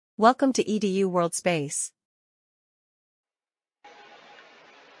Welcome to EDU World Space.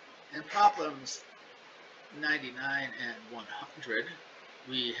 In problems 99 and 100,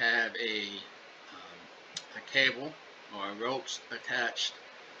 we have a cable or ropes attached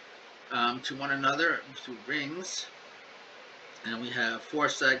to one another through rings, and we have 4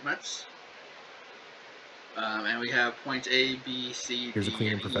 segments, and we have points A, B, C, Here's D, a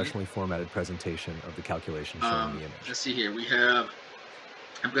clean and and E. professionally formatted presentation of the calculation shown in the image. Let's see here. We have,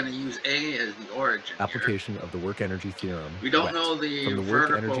 I'm going to use A as the origin Application here. of the work energy theorem. We don't wet. know the From the work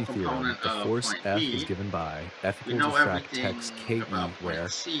vertical energy theorem, component the of force point F B. is given by F We equals know the frac everything text KE, about where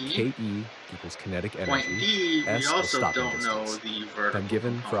point C. KE equals kinetic Point energy, D, we S is also stopping don't know distance. the vertical Then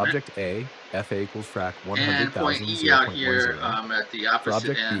given for component. object A, FA equals frac And point 100,000, E out here 0.10. at the For opposite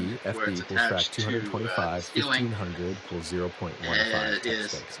object end, B, where FB it's equals frac attached to the 225, ceiling, 1500 equals 0.15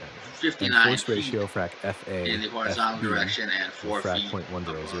 is text space n. And 59 force feet ratio frac FA, in the horizontal FB direction and equals 4 frac feet 0.10,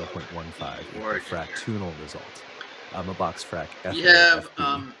 above 0.15 the equal origin frac here. 2 null result. A box frac FA, We have,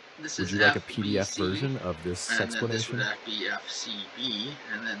 FB. this Would is you like a PDF FBC, version of this and then this explanation? would be FCB,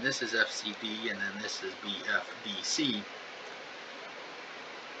 and then this is FCD, and then this is BFBC.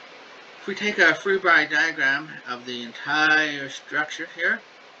 If we take a free body diagram of the entire structure here,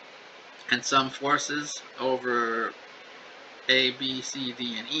 and some forces over A, B, C,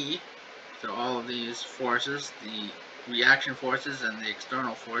 D, and E, so all of these forces, the reaction forces and the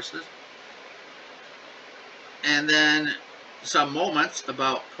external forces, and then some moments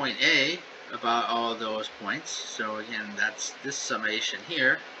about point A, about all of those points. So again, that's this summation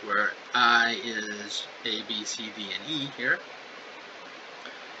here, where I is A, B, C, D, and E here.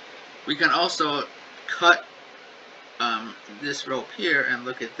 We can also cut this rope here and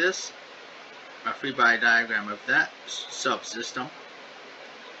look at this, a free body diagram of that subsystem.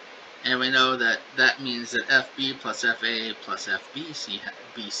 And we know that that means that FB plus FA plus FBC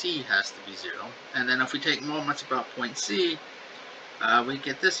has to be 0. And then if we take moments about point C, we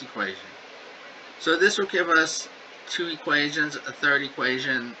get this equation. So this will give us 2 equations, a third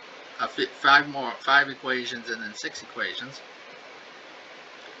equation, 5 equations, and then 6 equations.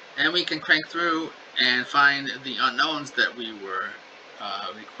 And we can crank through and find the unknowns that we were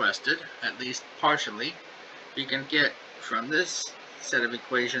requested, at least partially. We can get from this set of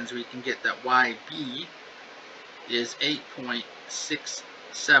equations, we can get that YB is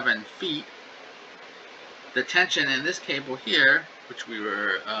 8.67 feet. The tension in this cable here, which we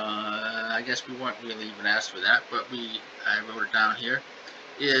were, I guess we weren't really even asked for that, but I wrote it down here,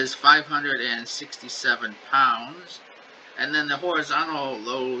 is 567 pounds. And then the horizontal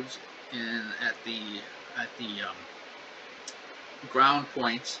loads at the ground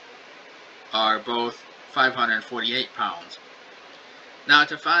points are both 548 pounds. Now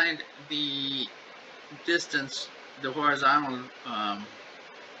to find the distance, the horizontal,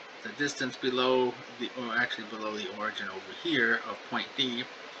 the distance below below the origin over here of point D,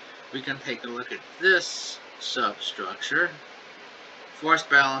 we can take a look at this substructure. Force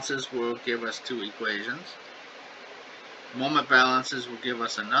balances will give us 2 equations. Moment balances will give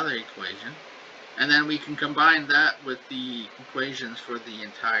us another equation. And then we can combine that with the equations for the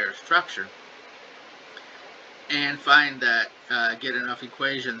entire structure and find that, get enough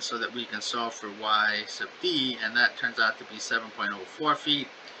equations so that we can solve for y sub d, and that turns out to be 7.04 feet.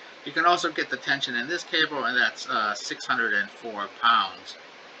 You can also get the tension in this cable, and that's 604 pounds.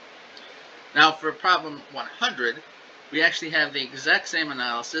 Now for problem 100, we actually have the exact same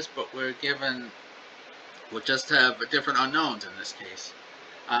analysis, but we'll just have different unknowns in this case.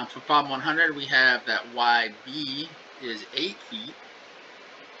 For problem 100, we have that YB is 8 feet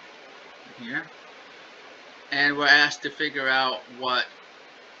here. And we're asked to figure out what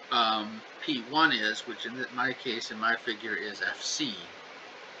P1 is, which in my case, in my figure, is FC.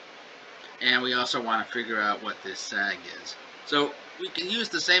 And we also want to figure out what this sag is. So we can use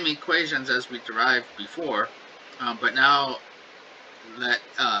the same equations as we derived before, but now let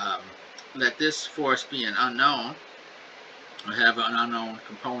this force be an unknown. We have an unknown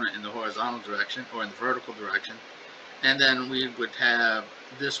component in the horizontal direction or in the vertical direction, and then we would have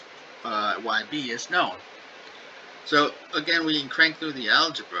this YB is known. So again, we can crank through the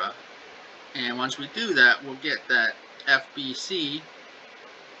algebra, and once we do that, we'll get that FBC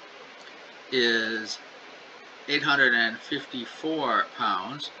is 854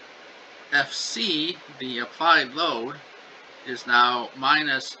 pounds. FC, the applied load, is now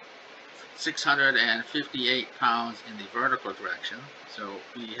minus 658 pounds in the vertical direction. So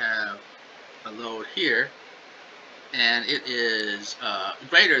we have a load here, and it is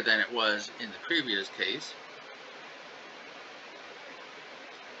greater than it was in the previous case.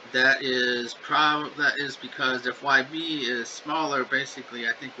 that is because if YB is smaller, basically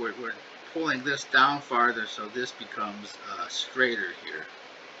I think we're pulling this down farther, so this becomes straighter here.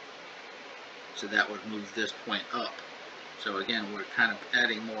 So that would move this point up. So again, we're kind of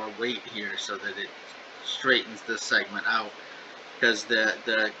adding more weight here so that it straightens this segment out, because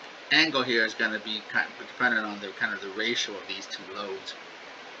the angle here is going to be kind of dependent on the ratio of these two loads.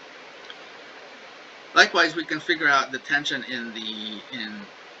 Likewise, we can figure out the tension in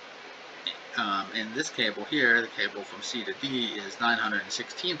this cable here. The cable from C to D is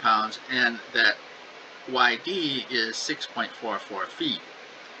 916 pounds, and that YD is 6.44 feet.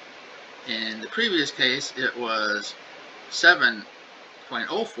 In the previous case, it was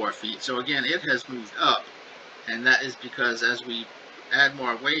 7.04 feet. So again, it has moved up, and that is because as we add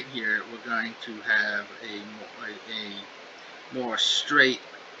more weight here, we're going to have a more straight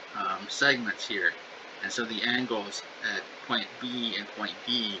segments here, and so the angles at point B and point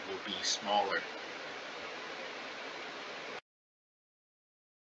D will be smaller.